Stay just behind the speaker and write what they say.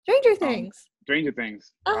Stranger Things. Stranger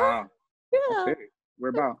Things. Uh-huh. Wow. Yeah. Okay.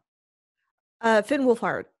 Where about? Finn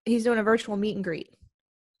Wolfhard. He's doing a virtual meet and greet.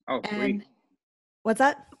 Oh, And sweet. what's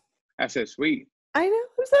that? I said sweet. I know.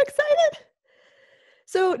 I'm so excited.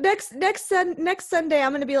 So next Sunday,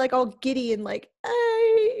 I'm gonna be like all giddy and like,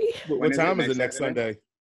 hey. When What is it? time is it Next next Saturday?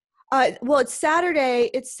 Sunday? Well, it's Saturday.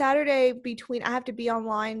 It's Saturday between. I have to be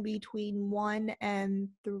online between 1 and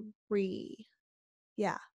 3.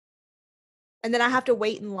 Yeah, and then I have to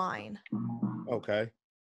wait in line Okay.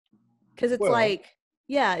 because it's Well, like,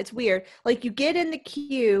 yeah, it's weird. Like you get in the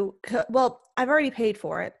queue. Well, I've already paid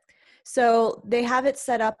for it, so they have it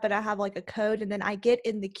set up, and I have like a code, and then I get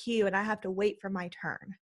in the queue, and I have to wait for my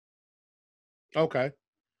turn. okay.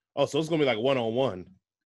 Oh, so it's gonna be like 1-on-1.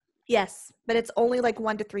 Yes, but it's only like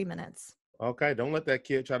 1 to 3 minutes. Okay, don't let that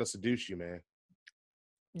kid try to seduce you, man.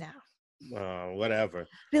 No, Whatever.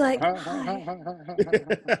 be like, hi.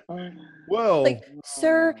 Well, Like,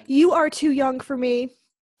 sir, you are too young for me.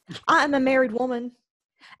 I am a married woman.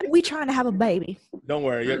 We trying to have a baby. don't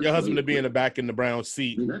worry. Your husband will be in the back in the brown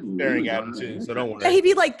seat staring at him too, so don't Yeah, worry. he'd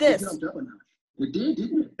be like this. It did,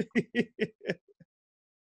 didn't it?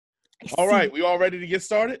 All right, we all ready to get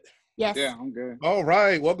started? Yes. Yeah, I'm good. All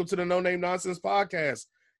right, welcome to the No Name Nonsense podcast.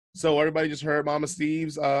 So everybody just heard Mama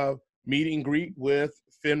Steve's meet and greet with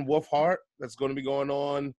Finn Wolfhard. That's going to be going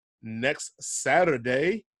on next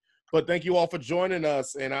Saturday. But thank you all for joining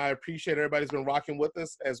us, and I appreciate everybody's been rocking with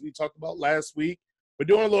us as we talked about last week. We're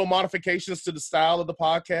doing a little modifications to the style of the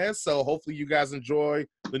podcast, so hopefully you guys enjoy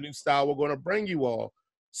the new style we're going to bring you all.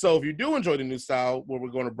 So if you do enjoy the new style where we're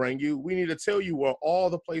going to bring you, we need to tell you where all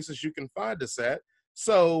the places you can find us at.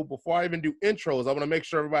 So before I even do intros, I want to make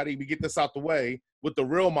sure we get this out the way with the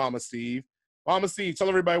real Mama Steve. Mama Steve, tell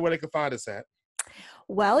everybody where they can find us at.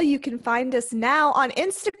 Well, you can find us now on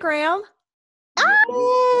Instagram.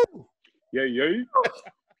 Yeah.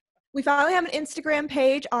 We finally have an Instagram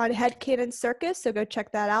page on Headcanon Circus, so go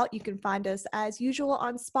check that out. You can find us as usual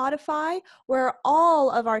on Spotify, where all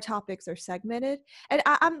of our topics are segmented. And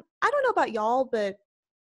I don't know about y'all, but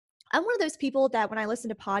I'm one of those people that when I listen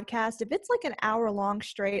to podcasts, if it's like an hour long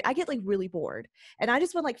straight, I get like really bored and I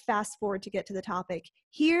just want like fast forward to get to the topic.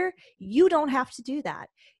 Here, you don't have to do that.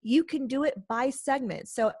 You can do it by segment.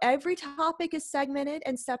 So every topic is segmented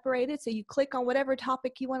and separated. So you click on whatever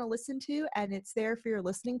topic you want to listen to and it's there for your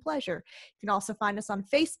listening pleasure. You can also find us on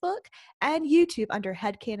Facebook and YouTube under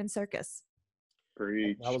Headcanon Circus.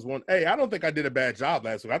 Preach. I was one. Hey, I don't think I did a bad job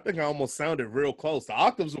last week. I think I almost sounded real close. The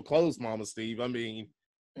octaves were close, Mama Steve. I mean,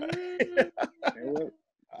 I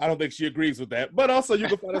don't think she agrees with that. But also, you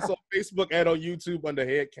can find us on Facebook and on YouTube under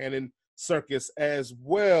Headcanon Circus as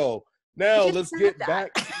well. Now, let's get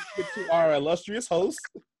back to our illustrious host.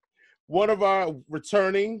 One of our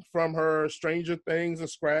returning from her Stranger Things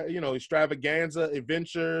extravaganza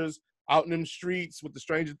adventures out in them streets with the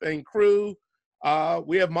Stranger Thing crew.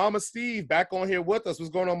 We have Mama Steve back on here with us. What's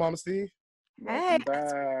going on, Mama Steve? Hey. Welcome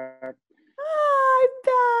back. I'm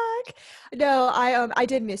back. No, I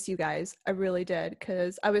did miss you guys. I really did,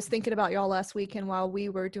 because I was thinking about y'all last weekend while we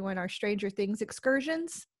were doing our Stranger Things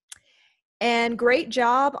excursions. And great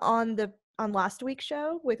job on last week's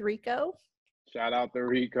show with Rico. Shout out to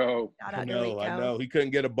Rico. Shout I out to Rico. know. He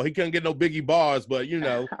couldn't get no Biggie bars, but he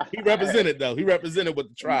represented though. He represented with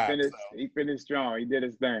the tribe. He finished strong. He did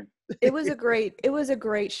his thing. It was a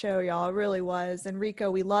great show, y'all. It really was. And Rico,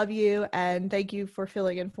 we love you and thank you for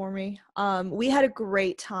filling in for me. We had a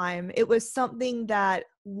great time. It was something that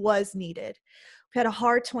was needed. We had a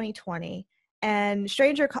hard 2020. And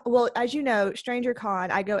as you know, Stranger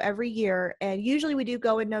Con, I go every year, and usually we do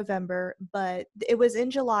go in November, but it was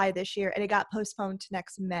in July this year, and it got postponed to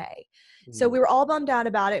next May. So we were all bummed out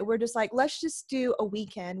about it. We're just like, let's just do a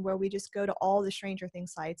weekend where we just go to all the Stranger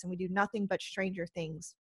Things sites, and we do nothing but Stranger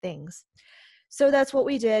Things. So that's what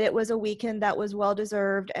we did. It was a weekend that was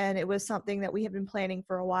well-deserved, and it was something that we have been planning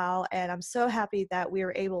for a while, and I'm so happy that we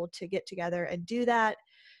were able to get together and do that.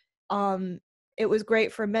 It was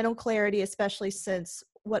great for mental clarity, especially since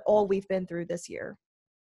what all we've been through this year.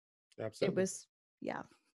 Absolutely. It was, yeah.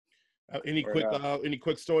 Any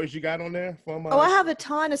quick stories you got on there? I have a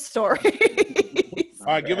ton of stories. All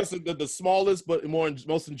right, give us the smallest but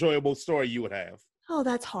most enjoyable story you would have. Oh,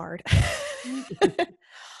 that's hard.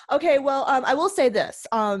 Okay, well, I will say this.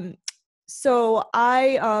 So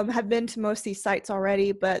I have been to most of these sites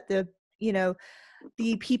already, but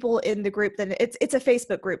the people in the group, that it's a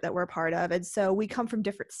Facebook group that we're a part of, and so we come from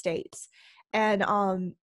different states, and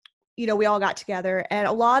we all got together, and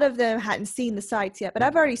a lot of them hadn't seen the sites yet, but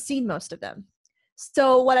I've already seen most of them.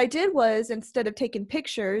 So what I did was, instead of taking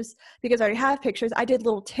pictures, because I already have pictures, I did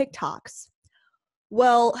little TikToks.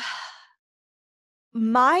 Well,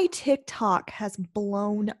 My TikTok has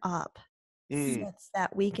blown up Mm. since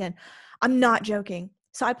that weekend. I'm not joking.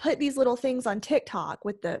 So I put these little things on TikTok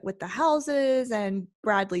with the houses and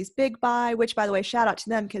Bradley's Big Buy, which by the way, shout out to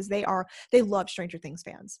them because they love Stranger Things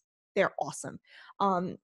fans. They're awesome.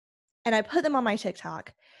 And I put them on my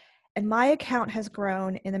TikTok, and my account has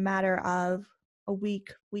grown in a matter of a week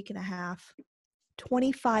and a half,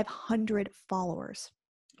 2,500 followers.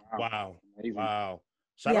 Wow. Amazing. Wow.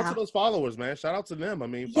 Shout out Yeah. to those followers, man. Shout out to them. I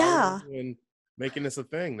mean, Yeah. following and making this a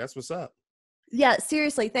thing. That's what's up. Yeah,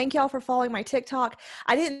 seriously. Thank y'all for following my TikTok.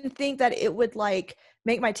 I didn't think that it would like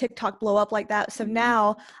make my TikTok blow up like that. So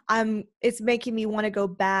now it's making me want to go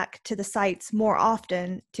back to the sites more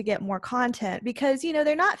often to get more content because, you know,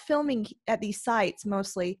 they're not filming at these sites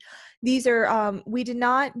mostly. These are, we did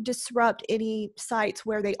not disrupt any sites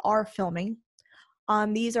where they are filming.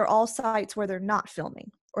 These are all sites where they're not filming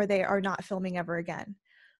or they are not filming ever again.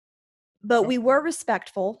 But we were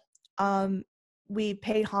respectful. We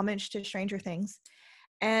paid homage to Stranger Things.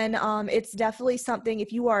 And it's definitely something,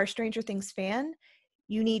 if you are a Stranger Things fan,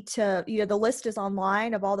 you need to, you know, the list is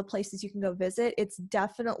online of all the places you can go visit. It's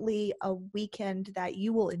definitely a weekend that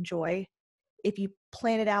you will enjoy if you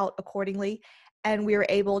plan it out accordingly. And we were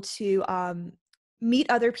able to meet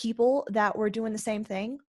other people that were doing the same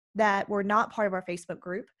thing that were not part of our Facebook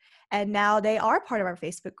group. And now they are part of our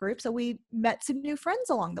Facebook group. So we met some new friends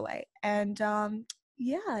along the way. And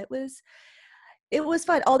yeah, it was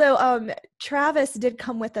fun. Although Travis did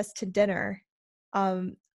come with us to dinner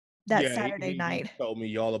that Saturday night. He told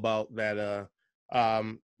me all about that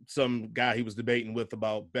some guy he was debating with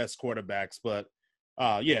about best quarterbacks, but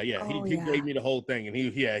he gave me the whole thing, and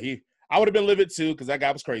I would have been livid too because that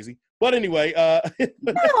guy was crazy. But anyway,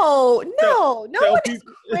 no one is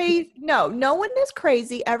crazy. No one is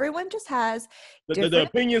crazy. Everyone just has the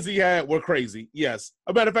opinions he had were crazy. Yes.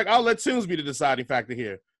 As a matter of fact, I'll let Tunes be the deciding factor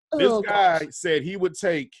here. This guy said he would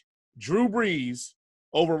take Drew Brees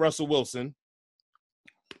over Russell Wilson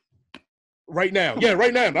right now. Yeah,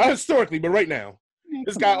 right now. Not historically, but right now.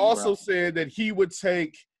 This guy also said that he would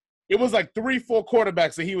take, it was like 3-4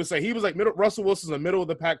 quarterbacks that he would say. He was like, Russell Wilson's a middle of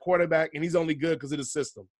the pack quarterback, and he's only good because of the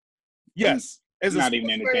system. Yes. As not even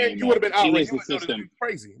entertaining. You would have been outraged. The system.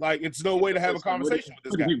 Crazy. Like, it's no way to have a conversation with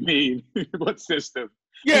this guy. What do you mean? What system?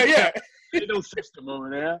 Yeah. There's no system over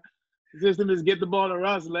there. The system is get the ball to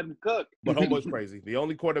Russ and let him cook. But Homeboy's crazy. The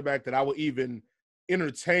only quarterback that I will even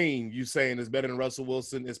entertain you saying is better than Russell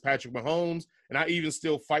Wilson is Patrick Mahomes, and I even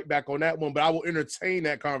still fight back on that one, but I will entertain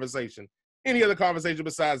that conversation. Any other conversation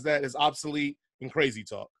besides that is obsolete and crazy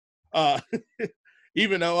talk.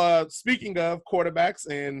 Even though, speaking of quarterbacks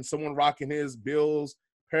and someone rocking his Bills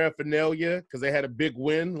paraphernalia because they had a big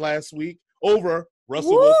win last week over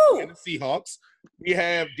Russell Wilson and the Seahawks, we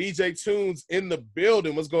have DJ Tunes in the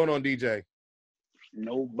building. What's going on, DJ?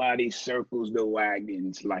 Nobody circles the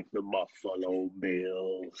wagons like the Buffalo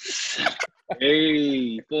Bills.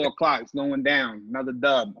 Hey, 4 o'clock. It's going down. Another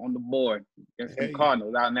dub on the board against the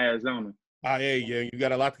Cardinals out in Arizona. You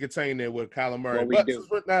got a lot to contain there with Kyler Murray. But since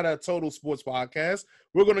we're not a total sports podcast,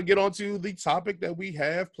 we're going to get on to the topic that we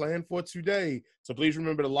have planned for today. So please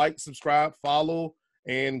remember to like, subscribe, follow,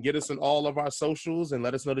 and get us on all of our socials and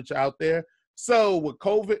let us know that you're out there. So with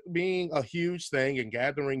COVID being a huge thing and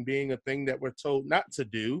gathering being a thing that we're told not to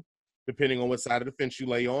do, depending on what side of the fence you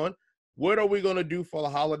lay on, what are we going to do for the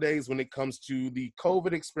holidays when it comes to the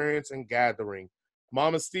COVID experience and gathering?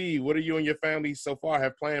 Mama Steve, what are you and your family so far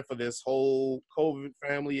have planned for this whole COVID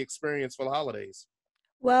family experience for the holidays?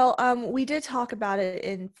 Well, we did talk about it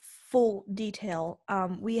in full detail.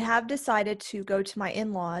 We have decided to go to my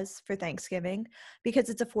in-laws for Thanksgiving because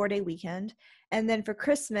it's a 4-day weekend. And then for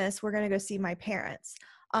Christmas, we're going to go see my parents.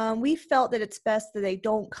 We felt that it's best that they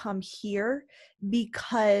don't come here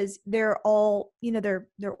because they're all, you know,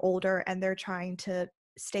 they're older and they're trying to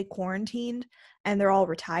stay quarantined and they're all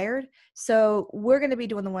retired. So we're going to be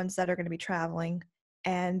doing the ones that are going to be traveling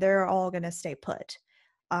and they're all going to stay put.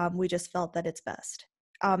 We just felt that it's best.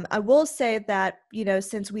 I will say that, you know,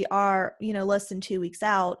 since we are, you know, less than 2 weeks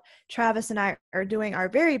out, Travis and I are doing our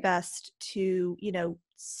very best to, you know,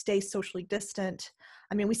 stay socially distant.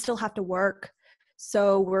 I mean, we still have to work.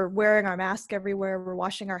 So we're wearing our mask everywhere. We're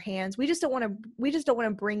washing our hands. We just don't want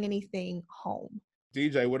to bring anything home.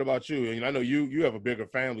 DJ, what about you? And I know you have a bigger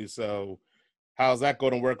family, so how's that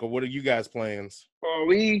going to work, or what are you guys' plans? Well,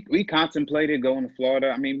 we contemplated going to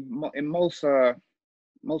Florida. I mean, in most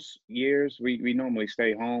years we normally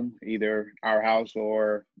stay home, either our house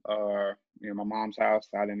or my mom's house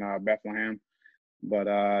out in Bethlehem. But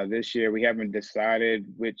this year we haven't decided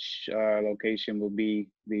which location will be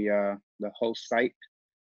the host site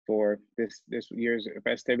for this year's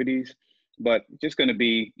festivities. but just going to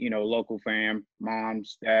be, local fam,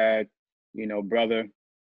 mom's, dad, brother,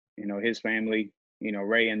 his family,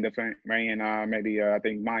 Ray and maybe I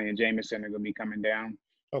think Maya and Jameson are going to be coming down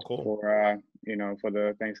Oh, cool. for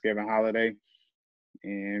the Thanksgiving holiday,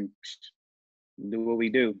 and do what we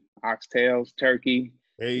do: oxtails, turkey,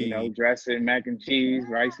 Hey. dressing, mac and cheese,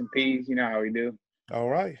 rice and peas. You know how we do. All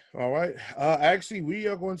right. All right. Actually, we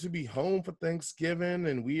are going to be home for Thanksgiving,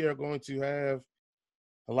 and we are going to have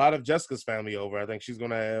a lot of Jessica's family over. I think she's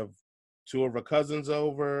going to have two of her cousins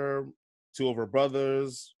over, two of her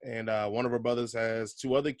brothers, and one of her brothers has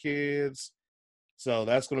two other kids. So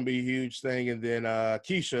that's going to be a huge thing. And then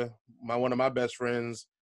Keisha, one of my best friends,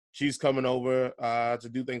 she's coming over to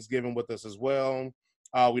do Thanksgiving with us as well.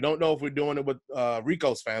 We don't know if we're doing it with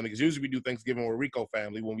Rico's family, because usually we do Thanksgiving with Rico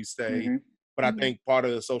family when we stay. Mm-hmm. But I think part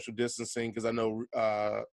of the social distancing, because I know,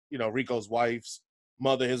 Rico's wife's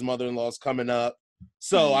mother, his mother-in-law is coming up.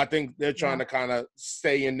 So I think they're trying to kind of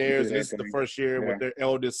stay in theirs. And this is the first year with their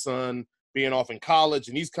eldest son being off in college,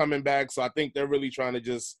 and he's coming back. So I think they're really trying to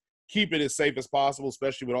just keep it as safe as possible,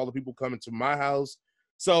 especially with all the people coming to my house.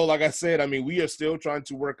 So like I said, I mean, we are still trying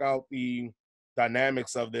to work out the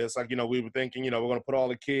dynamics of this. Like, we were thinking, we're going to put all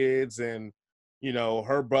the kids and,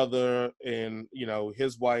 her brother and,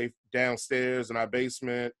 his wife downstairs in our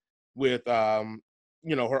basement with,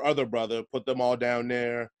 her other brother, put them all down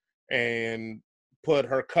there and put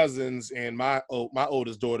her cousins in my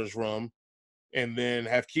oldest daughter's room, and then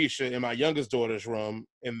have Keisha in my youngest daughter's room.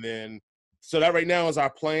 And then, so that right now is our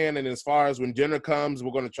plan. And as far as when dinner comes,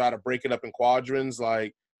 we're going to try to break it up in quadrants,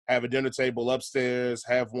 like have a dinner table upstairs,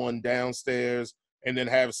 have one downstairs, and then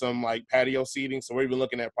have some like patio seating. So we're even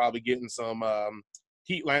looking at probably getting some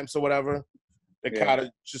heat lamps or whatever to kind of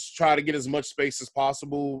just try to get as much space as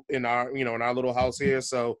possible in our, in our little house here.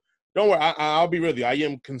 So don't worry, I'll be with you. I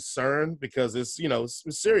am concerned because it's,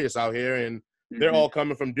 it's serious out here, and they're all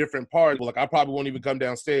coming from different parts. Like, I probably won't even come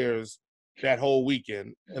downstairs that whole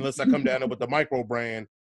weekend unless I come down there with the micro brand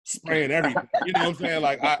spraying everything. You know what I'm saying?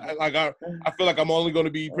 Like, I feel like I'm only going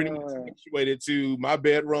to be pretty much situated to my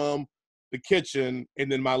bedroom, the kitchen, and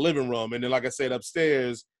then my living room. And then, like I said,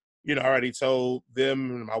 upstairs, I already told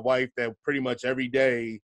them and my wife that pretty much every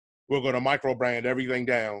day we're going to micro brand everything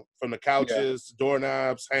down, from the couches,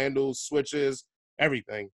 doorknobs, handles, switches,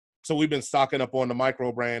 everything. So we've been stocking up on the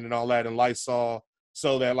micro brand and all that, and Lysol,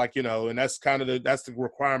 so that, like, and that's kind of that's the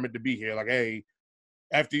requirement to be here. Like, hey,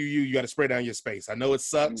 after you got to spray down your space. I know it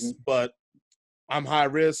sucks, but I'm high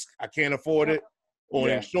risk. I can't afford it on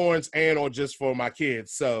insurance and or just for my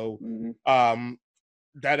kids. So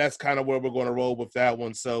that's kind of where we're going to roll with that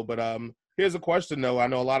one. So, but here's a question though. I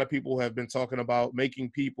know a lot of people have been talking about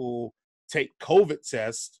making people take COVID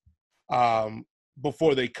tests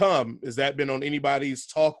before they come. Has that been on anybody's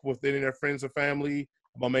talk with any of their friends or family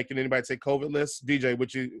about making anybody take COVID lists? DJ,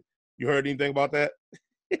 what you heard anything about that?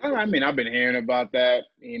 I mean, I've been hearing about that.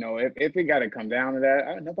 If it got to come down to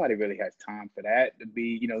that, nobody really has time for that to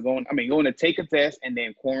be, going to take a test and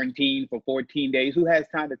then quarantine for 14 days. Who has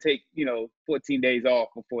time to take, 14 days off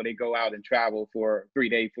before they go out and travel for a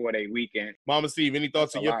 3-day, 4-day weekend? Mama Steve, any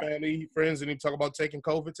thoughts on your family, friends, any talk about taking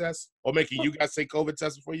COVID tests or making you guys take COVID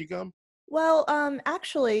tests before you come? Well,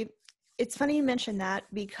 actually, it's funny you mentioned that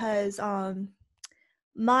because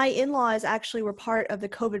my in-laws actually were part of the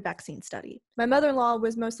COVID vaccine study. My mother-in-law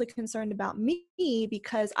was mostly concerned about me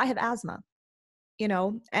because I have asthma,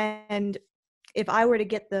 and if I were to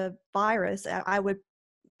get the virus, I would,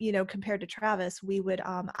 compared to Travis,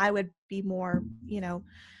 I would be more,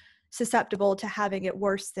 susceptible to having it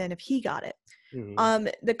worse than if he got it.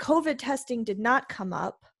 The COVID testing did not come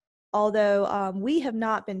up, although we have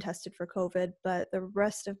not been tested for COVID, but the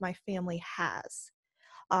rest of my family has.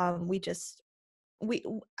 We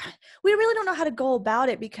really don't know how to go about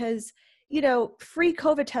it because, free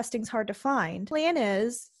COVID testing is hard to find. Plan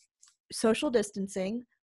is social distancing,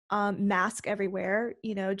 mask everywhere,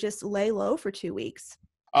 just lay low for 2 weeks.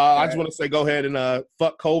 I just want to say, go ahead and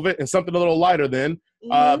fuck COVID, and something a little lighter then.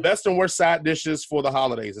 Best and worst side dishes for the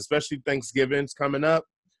holidays, especially Thanksgiving's coming up.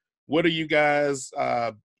 What do you guys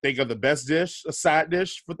think are the best side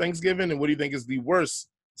dish for Thanksgiving, and what do you think is the worst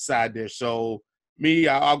side dish? So me,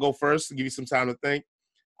 I'll go first and give you some time to think.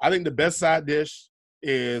 I think the best side dish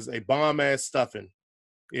is a bomb-ass stuffing.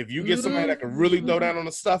 If you get somebody that can really throw down on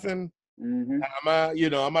the stuffing, I'm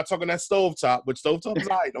not talking that stovetop, but stovetop is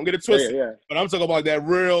all right. Don't get it twisted. But I'm talking about that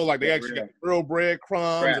real, like they actually got real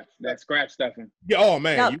breadcrumbs. That scratch stuffing. Yeah, oh,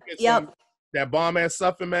 man. You get that bomb-ass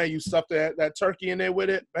stuffing, man. You stuff that turkey in there with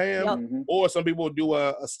it, bam. Or some people will do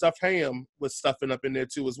a stuffed ham with stuffing up in there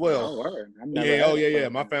too as well. Oh, yeah.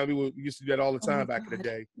 My family used to do that all the time back in the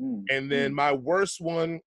day. And then my worst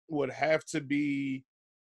one would have to be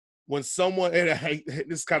when someone, and I hate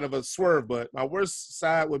this is kind of a swerve, but my worst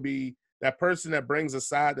side would be that person that brings a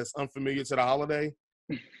side that's unfamiliar to the holiday.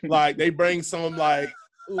 Like they bring some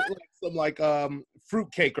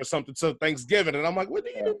fruit cake or something to Thanksgiving, and I'm like, what are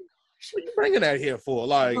you bringing that here for?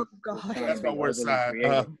 Like, Oh God. that's my worst Overly side.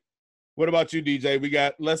 creative. What about you, DJ? We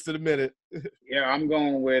got less than a minute. Yeah, I'm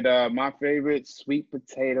going with my favorite sweet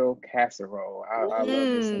potato casserole. I love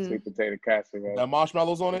me some sweet potato casserole. Got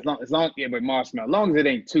marshmallows on it? Yeah, with marshmallow. As long as it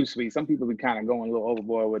ain't too sweet. Some people be kind of going a little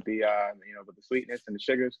overboard with the with the sweetness and the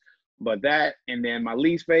sugars. But that, and then my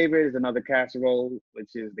least favorite is another casserole, which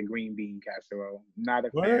is the green bean casserole. Not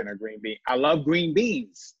a fan of green bean. I love green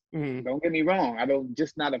beans. Mm-hmm. Don't get me wrong.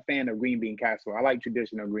 Just not a fan of green bean casserole. I like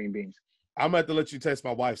traditional green beans. I'm going to have to let you taste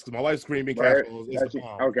my wife's, because my wife's green bean casserole is the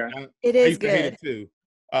bomb. Okay. It I is used to hate good. it too.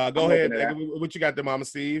 Go ahead. What you got there, Mama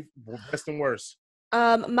Steve? Best and worst.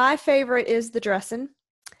 My favorite is the dressing.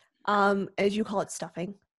 As you call it,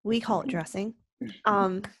 stuffing. We call it dressing.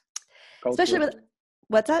 Especially with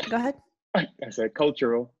what's that? Go ahead. I said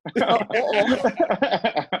cultural.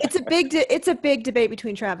 It's a big debate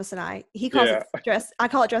between Travis and I. He calls it dress. I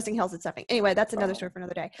call it dressing. He calls it stuffing. Anyway, that's another story for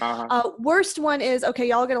another day. Worst one is, okay,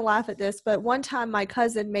 y'all are gonna laugh at this, but one time my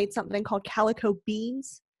cousin made something called calico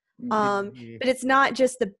beans. But it's not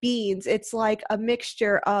just the beans. It's like a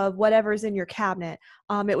mixture of whatever's in your cabinet.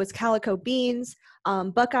 It was calico beans,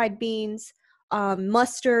 buckeyed beans,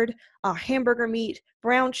 mustard, hamburger meat,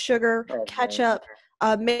 brown sugar, ketchup.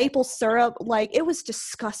 Maple syrup, like it was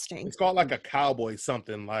disgusting. It's called like a cowboy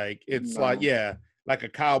something, like it's like a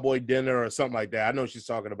cowboy dinner or something like that. I know what she's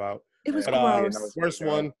talking about. It was gross. First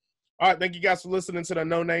one. All right, thank you guys for listening to the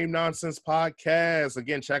No Name Nonsense podcast.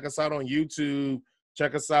 Again, check us out on YouTube.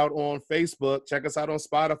 Check us out on Facebook. Check us out on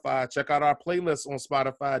Spotify. Check out our playlist on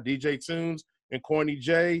Spotify, DJ Tunes and Corny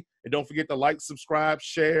J. And don't forget to like, subscribe,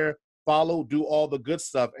 share, follow, do all the good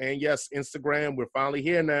stuff. And yes, Instagram, we're finally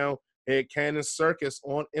here now. At Cannon Circus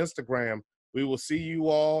on Instagram. We will see you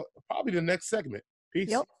all probably the next segment. Peace.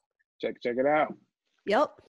 Yep. Check it out. Yep.